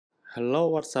Hello,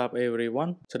 what's up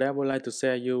everyone? Today I would like to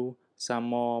share you some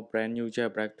more brand new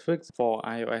jailbreak tweaks for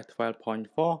iOS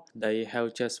 12.4. They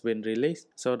have just been released.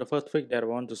 So the first tweak that I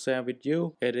want to share with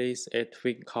you, it is a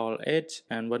tweak called Edge,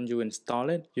 and when you install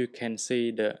it, you can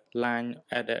see the line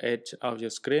at the edge of your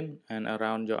screen and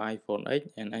around your iPhone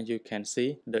 8, and as you can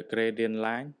see the gradient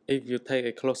line. If you take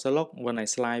a closer look, when I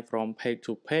slide from page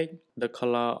to page, the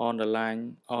color on the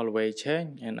line always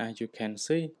change, and as you can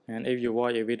see, and if you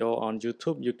watch a video on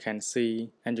YouTube, you can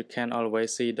see and you can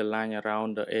always see the line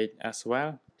around the edge as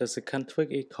well. The second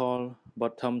tweak is called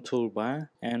bottom toolbar,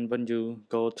 and when you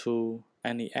go to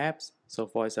any apps, so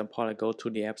for example I go to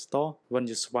the App Store, when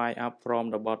you swipe up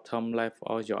from the bottom left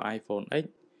of your iPhone 8,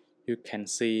 you can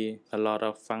see a lot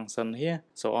of function here.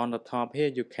 So on the top here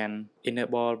you can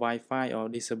enable Wi-Fi or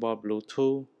disable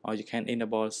Bluetooth, or you can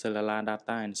enable cellular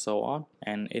data and so on.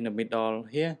 And in the middle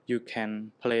here you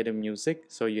can play the music,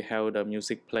 so you have the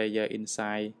music player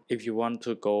inside. If you want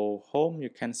to go home, you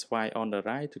can swipe on the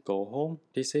right to go home.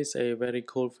 This is a very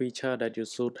cool feature that you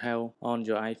should have on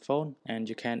your iPhone, and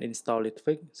you can install it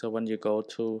quick. So when you go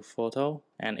to photo,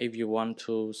 and if you want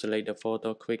to select the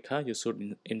photo quicker, you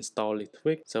should install it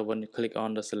quick. So when you click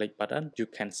on the select button, you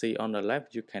can see on the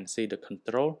left, you can see the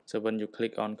control. So when you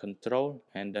click on control,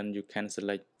 and then you can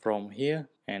select from here.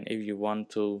 And if you want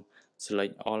to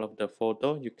select all of the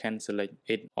photo, you can select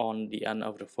it on the end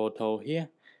of the photo here.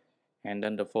 And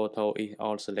then the photo is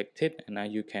all selected, and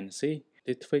as you can see,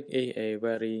 this tweak is a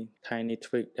very tiny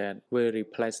tweak that will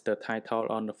replace the title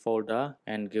on the folder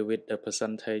and give it the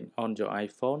percentage on your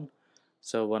iPhone.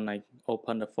 So when I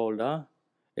open the folder,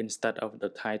 instead of the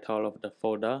title of the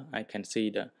folder, I can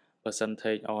see the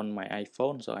percentage on my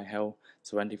iPhone. So I have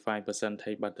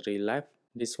 75% battery left.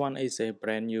 This one is a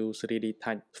brand new 3D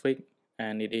touch tweak,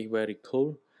 and it is very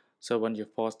cool. So when you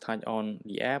first touch on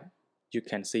the app, you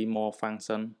can see more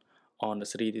function on the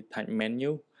 3D touch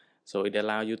menu. So it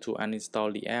allows you to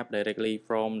uninstall the app directly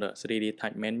from the 3D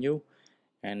touch menu,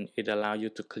 and it allows you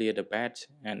to clear the batch,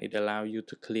 and it allows you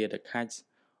to clear the cache,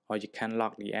 or you can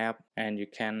lock the app, and you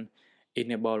can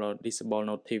enable or disable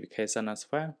notification as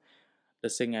well. The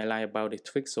thing I like about this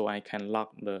tweak, so I can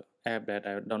lock the app that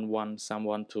I don't want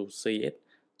someone to see it.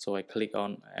 So I click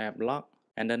on app lock,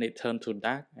 and then it turns to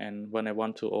dark, and when I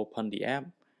want to open the app,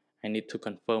 I need to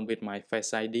confirm with my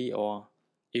Face ID, or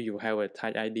if you have a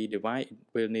Touch ID device, it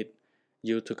will need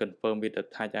you to confirm with the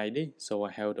Touch ID. So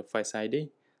I have the Face ID,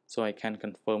 so I can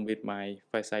confirm with my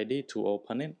Face ID to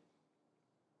open it.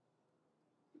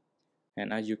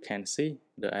 And as you can see,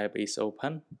 the app is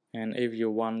open. And if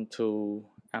you want to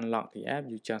unlock the app,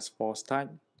 you just force touch,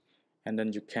 and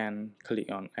then you can click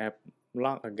on app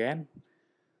lock again,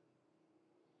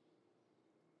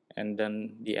 and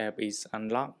then the app is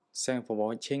unlocked. Thanks for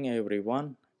watching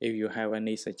everyone. If you have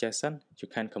any suggestion, you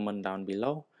can comment down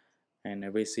below, and I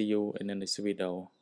will see you in the next video.